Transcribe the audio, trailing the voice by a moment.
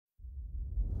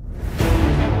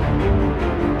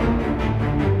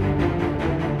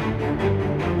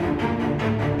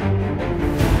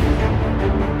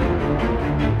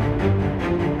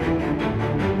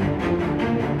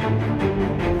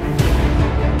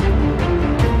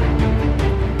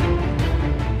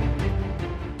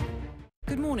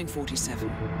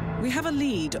47. We have a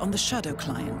lead on the Shadow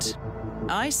client.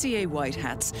 ICA White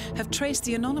Hats have traced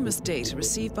the anonymous data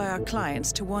received by our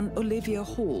clients to one Olivia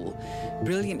Hall,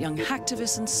 brilliant young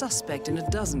hacktivist and suspect in a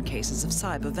dozen cases of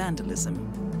cyber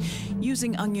vandalism.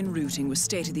 Using onion routing with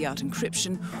state-of-the-art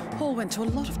encryption, Hall went to a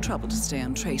lot of trouble to stay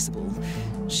untraceable.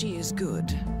 She is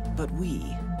good, but we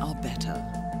are better.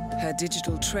 Her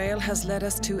digital trail has led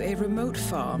us to a remote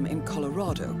farm in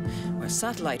Colorado, where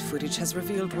satellite footage has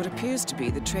revealed what appears to be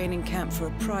the training camp for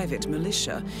a private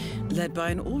militia, led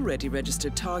by an already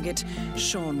registered target,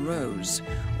 Sean Rose,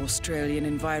 Australian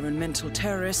environmental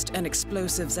terrorist and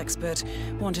explosives expert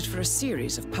wanted for a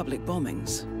series of public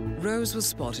bombings. Rose was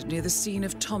spotted near the scene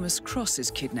of Thomas Cross's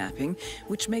kidnapping,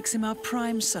 which makes him our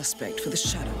prime suspect for the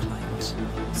Shadow client.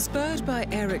 Spurred by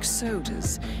Eric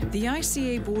Soders, the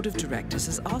ICA Board of Directors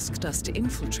has asked us to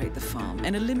infiltrate the farm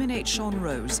and eliminate Sean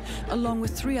Rose, along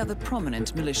with 3 other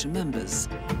prominent militia members.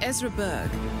 Ezra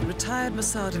Berg, retired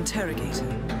Mossad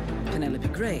interrogator, Penelope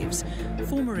Graves,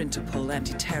 former Interpol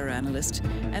anti-terror analyst,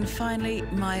 and finally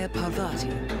Maya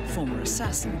Parvati, former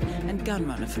assassin and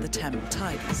gunrunner for the Tamil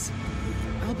Tigers.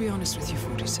 I'll be honest with you,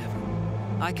 47.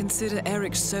 I consider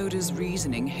Eric Soder's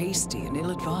reasoning hasty and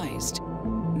ill-advised.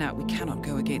 Now, we cannot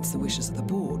go against the wishes of the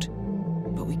board,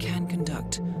 but we can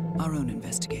conduct our own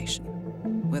investigation.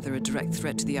 Whether a direct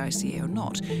threat to the ICA or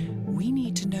not, we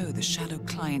need to know the Shadow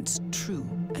client's true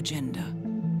agenda.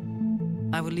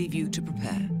 I will leave you to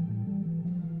prepare.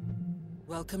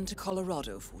 Welcome to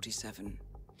Colorado, 47.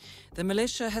 The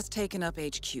militia has taken up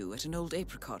HQ at an old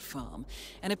apricot farm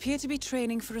and appear to be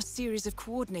training for a series of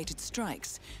coordinated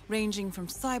strikes, ranging from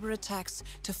cyber attacks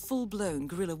to full-blown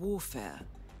guerrilla warfare.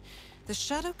 The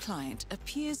Shadow client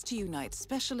appears to unite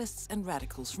specialists and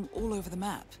radicals from all over the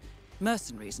map,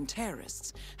 mercenaries and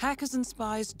terrorists, hackers and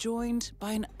spies joined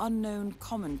by an unknown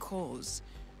common cause.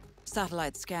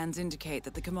 Satellite scans indicate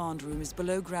that the command room is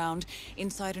below ground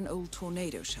inside an old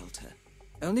tornado shelter.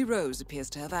 Only Rose appears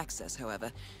to have access,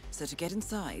 however, so to get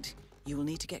inside, you will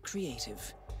need to get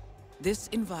creative. This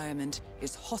environment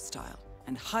is hostile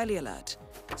and highly alert,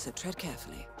 so tread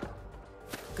carefully.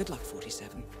 Good luck,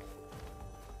 47.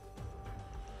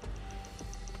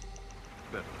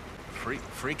 The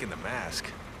freak in the mask?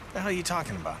 What the hell are you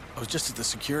talking about? I was just at the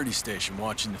security station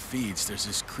watching the feeds. There's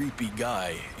this creepy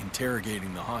guy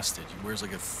interrogating the hostage. He wears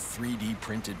like a 3D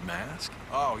printed mask.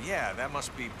 Oh, yeah, that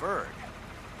must be Berg.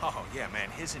 Oh, yeah, man,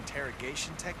 his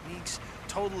interrogation techniques,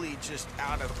 totally just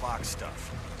out-of-the-box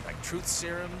stuff. Like truth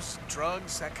serums,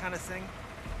 drugs, that kind of thing.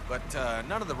 But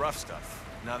none of the rough stuff.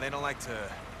 No, they don't like to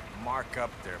mark up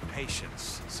their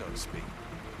patients, so to speak.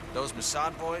 Those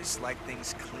Mossad boys like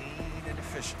things clean and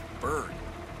efficient. Berg?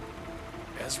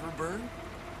 Ezra Berg?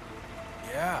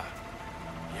 Yeah.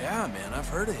 Yeah, man, I've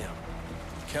heard of him.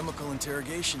 Chemical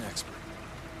interrogation expert.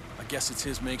 I guess it's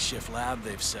his makeshift lab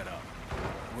they've set up.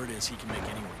 Word is he can make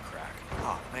anyone crack.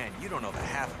 Oh, man, you don't know the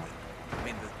half of it. I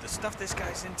mean, the stuff this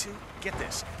guy's into, get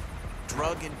this.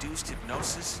 Drug-induced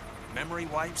hypnosis, memory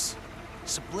wipes,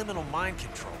 subliminal mind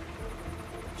control.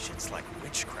 Shit's like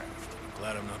witchcraft.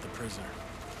 Glad I'm not the prisoner.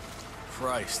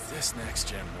 Christ, this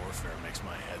next-gen warfare makes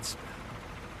my head spin.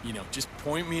 You know, just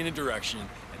point me in a direction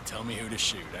and tell me who to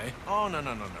shoot, eh? Oh, no.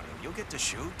 You'll get to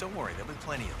shoot. Don't worry, there'll be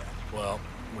plenty of that. Well,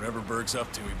 whatever Berg's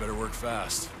up to, he better work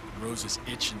fast. Rose is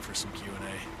itching for some Q&A.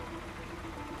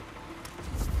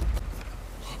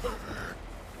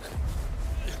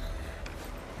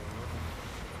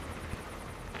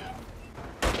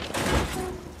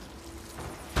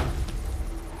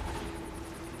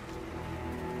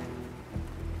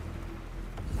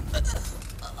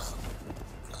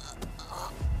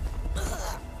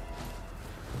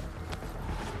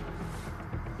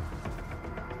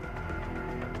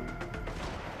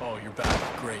 Oh, you're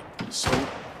back. Great. So,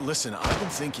 listen, I've been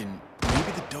thinking,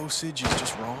 maybe the dosage is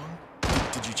just wrong?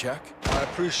 Did you check? I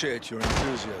appreciate your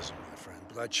enthusiasm, my friend,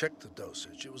 but I checked the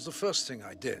dosage. It was the first thing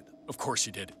I did. Of course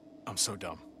you did. I'm so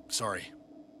dumb. Sorry.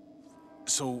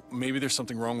 So, maybe there's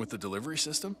something wrong with the delivery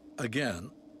system?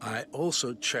 Again, I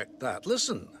also checked that.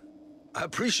 Listen, I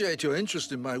appreciate your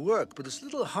interest in my work, but it's a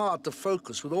little hard to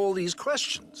focus with all these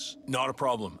questions. Not a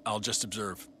problem. I'll just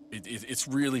observe. It's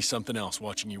really something else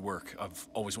watching you work. I've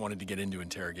always wanted to get into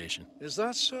interrogation. Is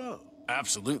that so?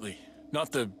 Absolutely.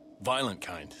 Not the violent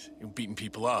kind. Beating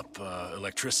people up,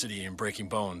 electricity and breaking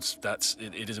bones.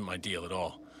 It isn't my deal at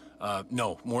all.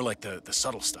 No, more like the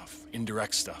subtle stuff,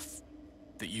 indirect stuff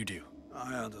that you do.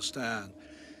 I understand.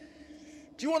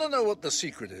 Do you want to know what the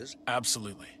secret is?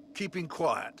 Absolutely. Keeping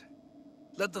quiet.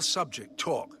 Let the subject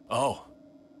talk. Oh.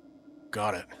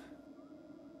 Got it.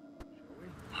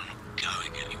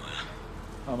 Going anywhere.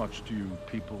 How much do you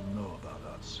people know about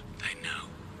us? They know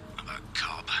about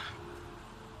Cobb.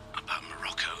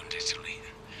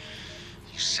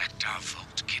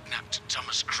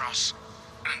 dishonest cross,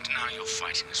 and now you're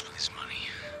fighting us with his money.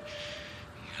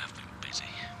 You have been busy.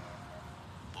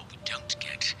 What we don't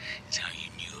get is how you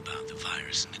knew about the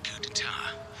virus and the coup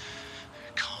d'etat.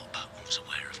 Cobb was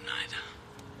aware of neither.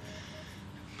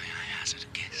 May I hazard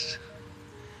a guess?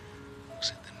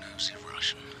 Was it the nosy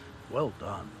Russian? Well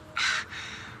done.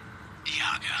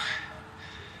 Yaga.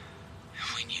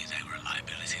 We knew they were a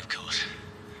liability, of course.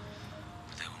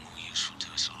 But they were more useful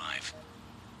to us alive.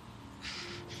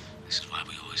 This is why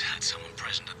we always had someone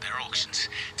present at their auctions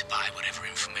to buy whatever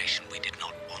information we did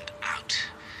not want out.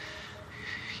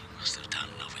 You must have done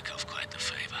Novikov quite the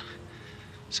favor.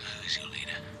 So who is your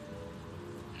leader?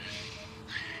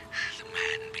 The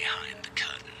man behind the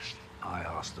curtain. I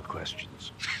asked the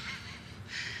questions.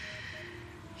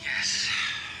 Yes.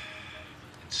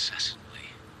 Incessantly.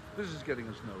 This is getting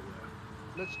us nowhere.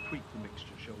 Let's tweak the mixture,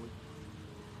 shall we?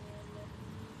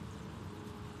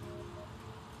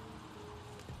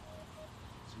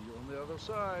 See you on the other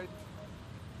side.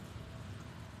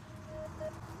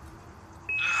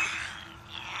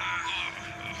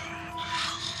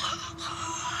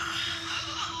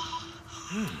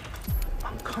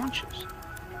 Unconscious.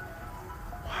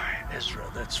 Why,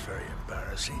 Ezra, that's very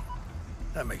embarrassing.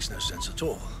 That makes no sense at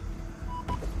all.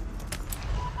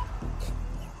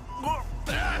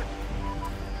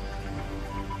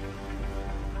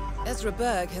 Ezra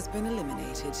Berg has been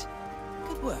eliminated.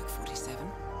 Good work, 47.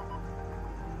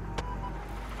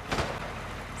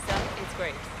 Sir, it's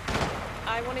Graves.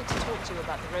 I wanted to talk to you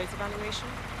about the Rose evaluation.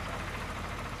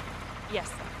 Yes,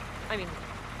 sir. I mean,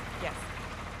 yes.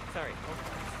 Sorry.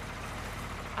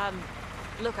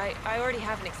 Look, I already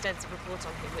have an extensive report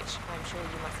on him, which I'm sure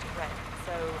you must have read.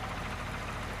 So,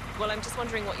 well, I'm just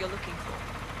wondering what you're looking for.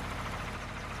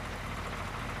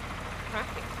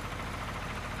 Cracking.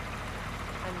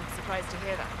 I'm surprised to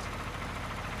hear that.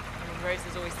 I mean, Rose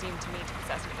has always seemed to me to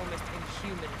possess an almost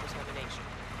inhuman determination.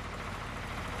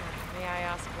 May I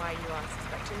ask why you are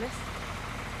suspecting this?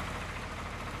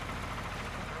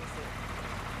 I see.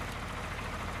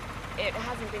 It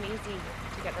hasn't been easy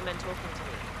to get the men talking to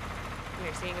me. You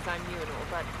know, seeing as I'm new and all,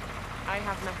 but I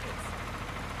have methods.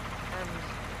 And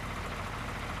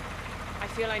I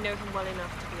feel I know him well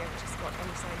enough to be able to spot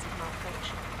any signs of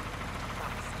malfunction.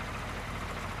 Fast.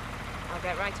 I'll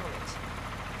get right on it.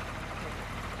 Okay.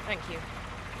 Thank you.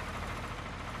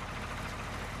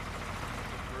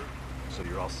 So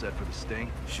you're all set for the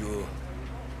sting? Sure.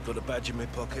 Got a badge in my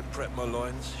pocket, prep my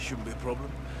lines, shouldn't be a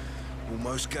problem.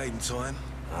 Almost game time.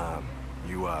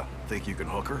 You think you can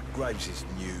hook her? Graves is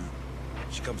new.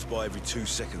 She comes by every 2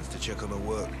 seconds to check on her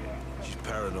work. She's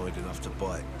paranoid enough to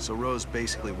bite. So Rose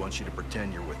basically wants you to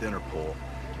pretend you're with Interpol,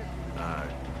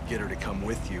 get her to come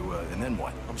with you, and then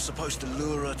what? I'm supposed to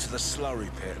lure her to the slurry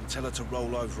pit and tell her to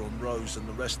roll over on Rose and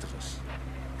the rest of us.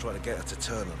 Try to get her to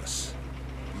turn on us.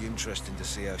 Be interesting to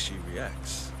see how she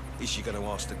reacts. Is she going to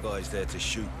ask the guys there to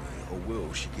shoot me, or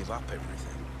will she give up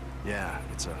everything? Yeah,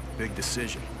 it's a big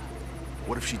decision.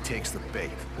 What if she takes the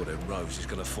bait? Well, then Rose is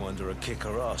going to find her and kick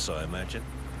her ass, I imagine.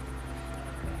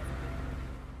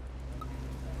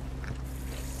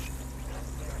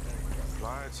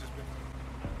 Compliance has been...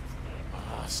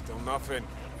 still nothing.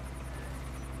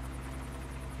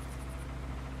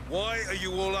 Why are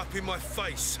you all up in my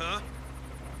face, huh?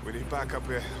 We need backup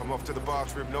here. I'm off to the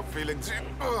bathroom, not feeling too...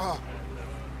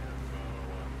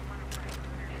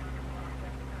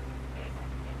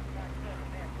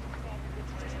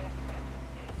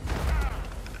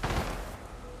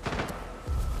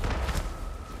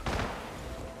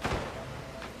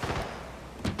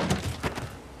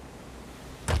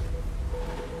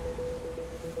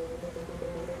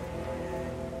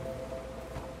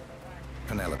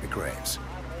 Penelope Graves,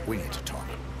 we need to talk.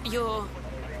 You're...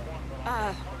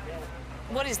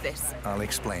 what is this? I'll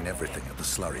explain everything at the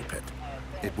slurry pit.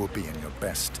 It will be in your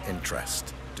best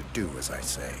interest to do as I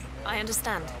say. I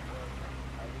understand.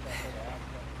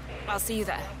 I'll see you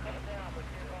there.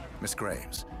 Miss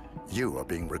Graves, you are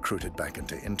being recruited back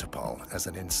into Interpol as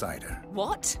an insider.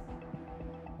 What?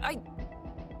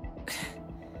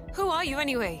 Who are you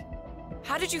anyway?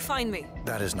 How did you find me?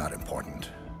 That is not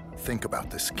important. Think about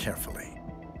this carefully.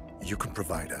 You can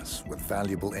provide us with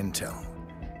valuable intel.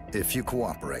 If you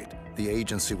cooperate, the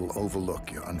agency will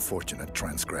overlook your unfortunate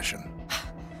transgression.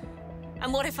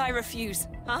 And what if I refuse,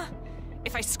 huh?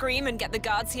 If I scream and get the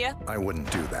guards here? I wouldn't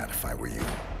do that if I were you.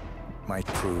 Might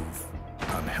prove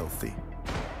unhealthy.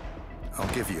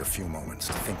 I'll give you a few moments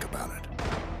to think about it.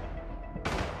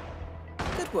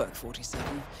 Good work,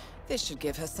 47. This should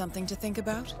give her something to think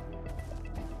about.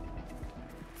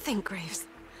 Think, Graves.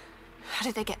 How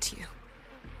did they get to you?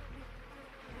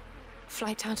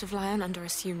 Flight out of Lyon under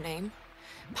assumed name.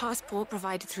 Passport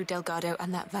provided through Delgado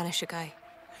and that Vanisher guy.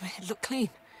 I mean, it looked clean.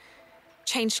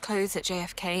 Changed clothes at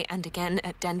JFK and again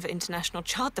at Denver International.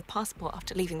 Charred the passport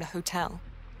after leaving the hotel.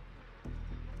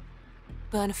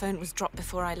 Burner phone was dropped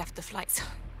before I left the flight, so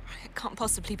it can't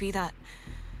possibly be that.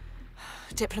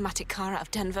 Diplomatic car out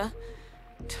of Denver.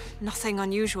 Nothing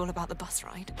unusual about the bus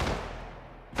ride.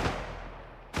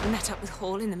 Met up with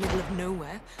Hall in the middle of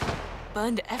nowhere.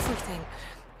 Burned everything.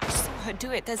 I saw her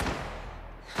do it. There's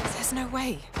no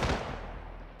way.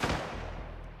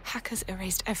 Hackers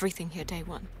erased everything here day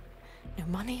one. No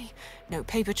money, no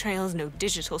paper trails, no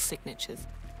digital signatures.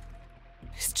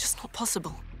 It's just not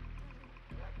possible.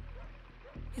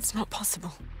 It's not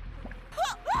possible.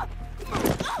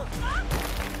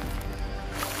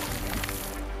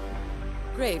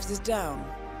 Graves is down.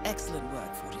 Excellent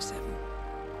work, 47.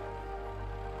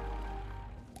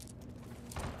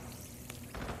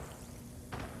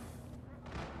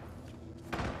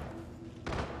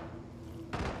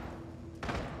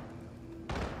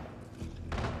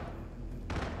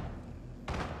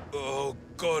 Oh,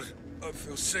 God, I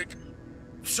feel sick.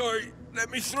 Sorry,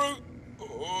 let me through.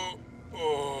 Oh.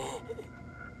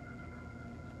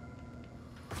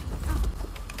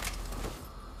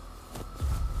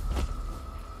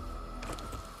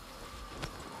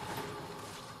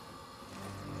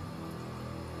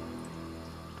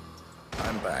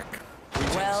 I'm back.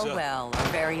 Well, our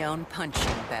very own punching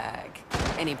bag.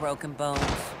 Any broken bones?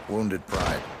 Wounded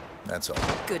pride, that's all.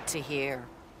 Good to hear.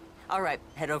 All right,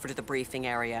 head over to the briefing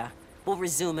area. We'll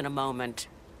resume in a moment.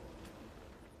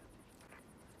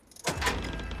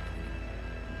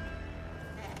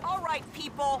 All right,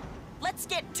 people, let's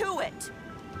get to it.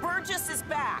 Burgess is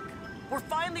back. We're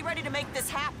finally ready to make this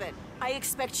happen. I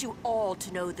expect you all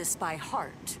to know this by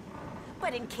heart.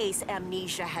 But in case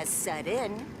amnesia has set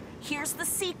in, here's the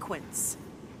sequence.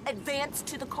 Advance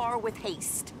to the car with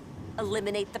haste.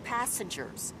 Eliminate the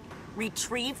passengers.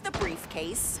 Retrieve the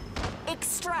briefcase.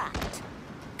 Extract.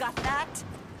 Got that?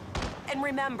 And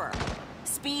remember,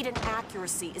 speed and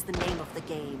accuracy is the name of the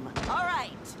game. All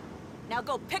right. Now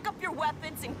go pick up your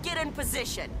weapons and get in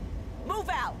position. Move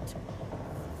out.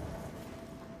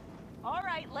 All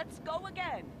right, let's go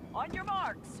again. On your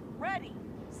marks. Ready,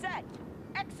 set,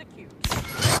 execute. Read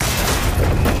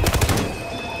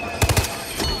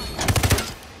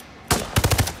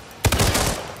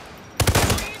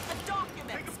the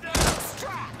documents.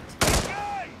 Extract.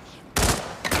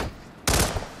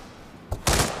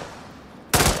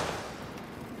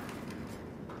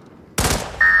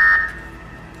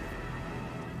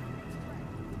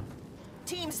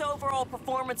 Team's overall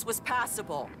performance was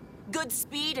passable. Good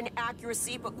speed and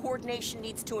accuracy, but coordination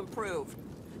needs to improve.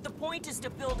 The point is to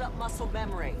build up muscle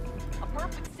memory. A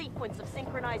perfect sequence of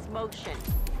synchronized motion.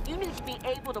 You need to be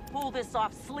able to pull this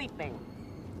off sleeping.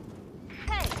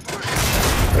 Hey!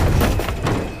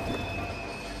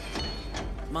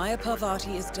 Maya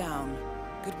Parvati is down.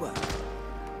 Good work.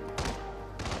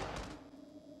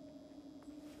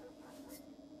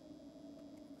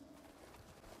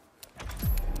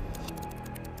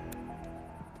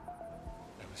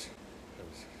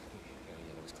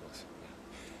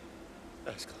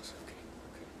 That was close. Okay.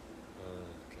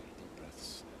 Deep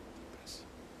breaths.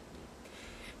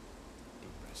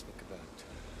 Deep breaths.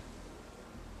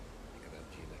 Think about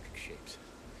geometric shapes.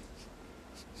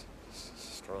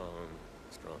 Strong.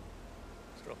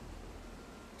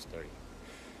 Sturdy.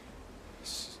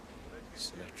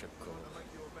 Symmetrical.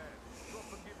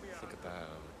 Think about.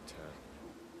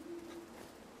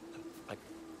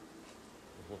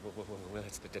 Well,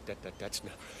 that's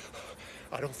not.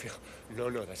 I don't feel. No,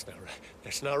 that's not right.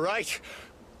 That's not right.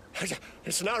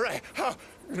 It's not right. Oh,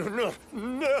 no.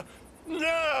 No.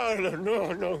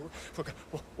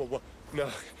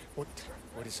 What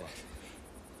is that?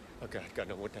 Oh God,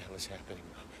 no! What the hell is happening?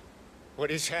 What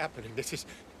is happening? This is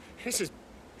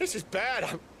bad.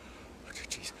 I'm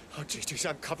I'm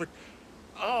covered.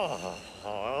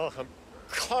 I'm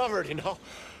covered in all.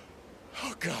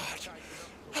 Oh God,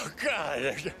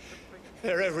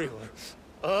 they're everywhere.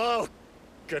 Oh,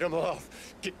 get them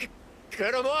off. Get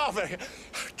them off.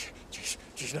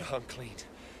 Jeez, no, I'm clean.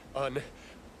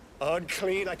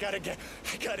 Unclean. I gotta get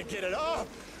it off.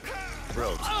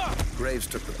 Rose, Graves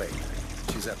took the bait.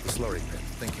 She's at the slurry pit,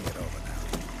 thinking it over now.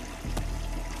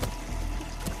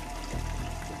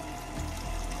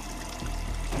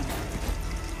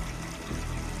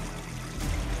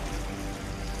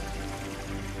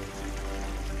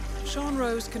 Sean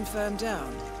Rose confirmed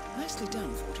down. Nicely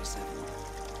done, 47.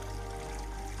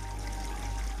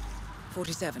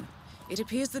 47. It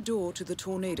appears the door to the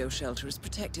tornado shelter is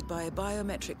protected by a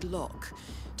biometric lock.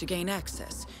 To gain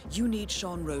access, you need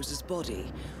Sean Rose's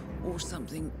body, or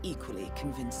something equally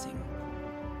convincing.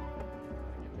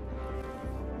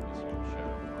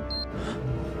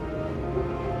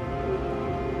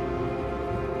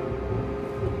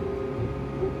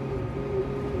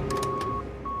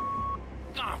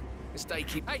 Stay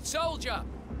keep. Hey, soldier!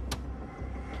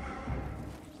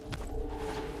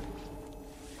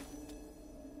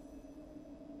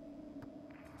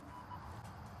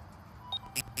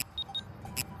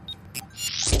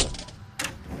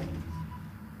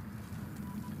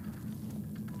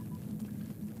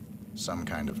 Some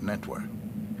kind of network.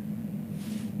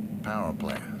 Power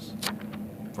players.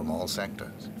 From all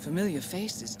sectors. Familiar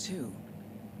faces, too.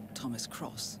 Thomas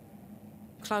Cross.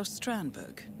 Klaus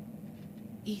Strandberg.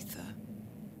 Ether.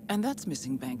 And that's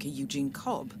missing banker Eugene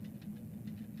Cobb.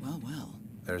 Well, well.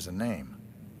 There's a name.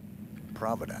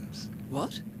 Providence.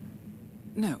 What?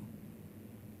 No.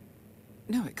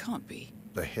 No, it can't be.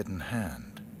 The Hidden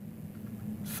Hand.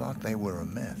 Thought they were a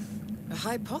myth. A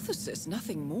hypothesis,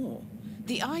 nothing more.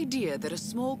 The idea that a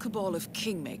small cabal of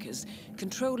kingmakers,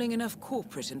 controlling enough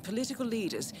corporate and political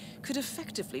leaders, could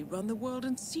effectively run the world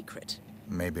in secret.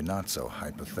 Maybe not so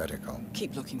hypothetical.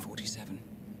 Keep looking, 47.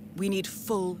 We need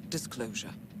full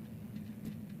disclosure.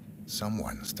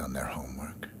 Someone's done their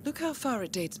homework. Look how far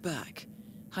it dates back.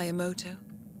 Hayamoto,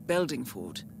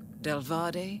 Beldingford,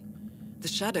 Delvade. The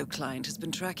Shadow Client has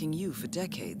been tracking you for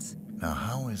decades. Now,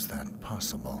 how is that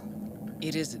possible?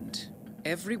 It isn't.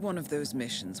 Every one of those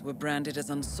missions were branded as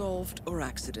unsolved or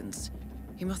accidents.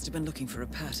 He must have been looking for a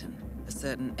pattern, a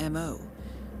certain MO,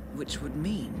 which would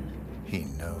mean... He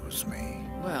knows me.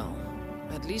 Well,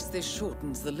 at least this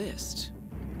shortens the list.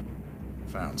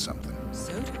 Found something.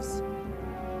 Sodas?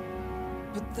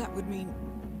 But that would mean...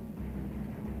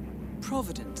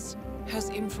 Providence has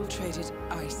infiltrated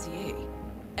ICA,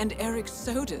 and Eric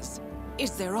Sodas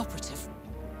is their operative.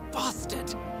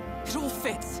 Bastard! It all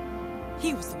fits.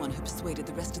 He was the one who persuaded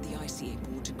the rest of the ICA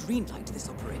board to greenlight this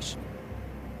operation.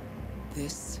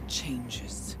 This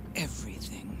changes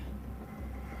everything.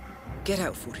 Get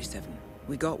out, 47.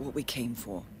 We got what we came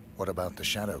for. What about the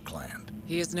Shadow Client?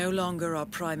 He is no longer our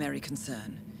primary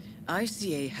concern.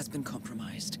 ICA has been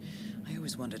compromised. I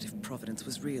always wondered if Providence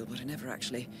was real, but I never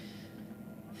actually...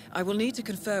 I will need to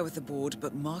confer with the board,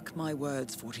 but mark my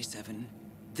words, 47.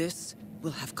 This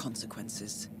will have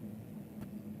consequences.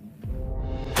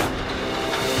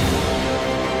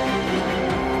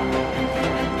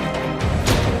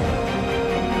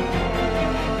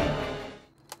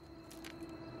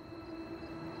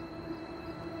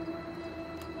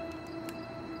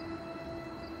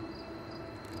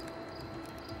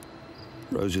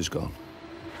 Rose is gone.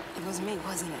 It was me,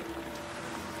 wasn't it?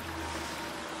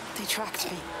 They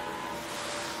tracked me.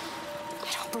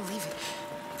 I don't believe it.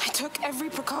 I took every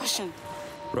precaution.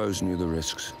 Rose knew the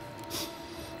risks.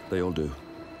 They all do.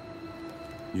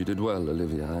 You did well,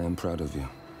 Olivia. I am proud of you.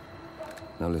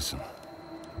 Now listen.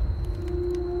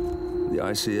 The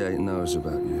ICA knows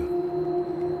about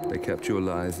you. They kept you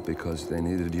alive because they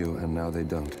needed you, and now they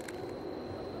don't.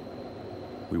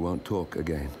 We won't talk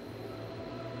again.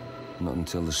 Not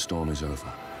until the storm is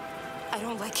over. I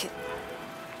don't like it.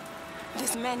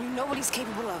 This man, you know what he's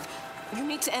capable of. You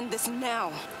need to end this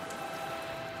now.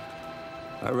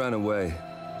 I ran away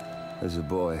as a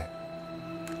boy.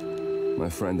 My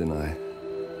friend and I.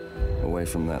 Away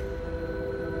from that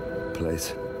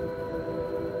place.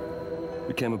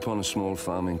 We came upon a small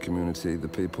farming community. The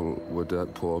people were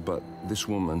dirt poor, but this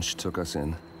woman, she took us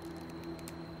in.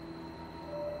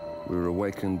 We were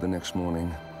awakened the next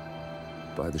morning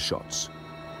by the shots.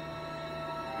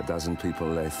 A dozen people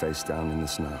lay face down in the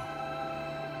snow.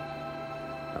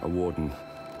 Our warden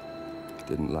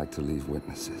didn't like to leave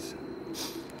witnesses.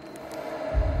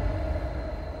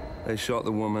 They shot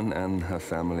the woman and her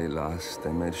family last.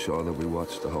 They made sure that we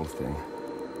watched the whole thing.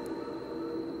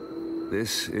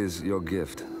 This is your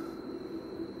gift,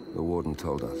 the warden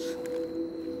told us.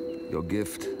 Your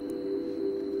gift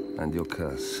and your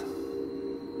curse.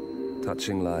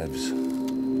 Touching lives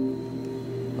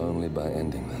only by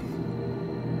ending them.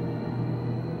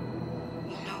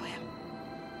 You know him.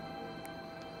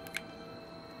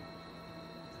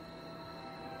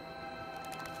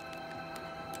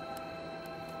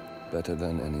 Better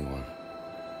than anyone.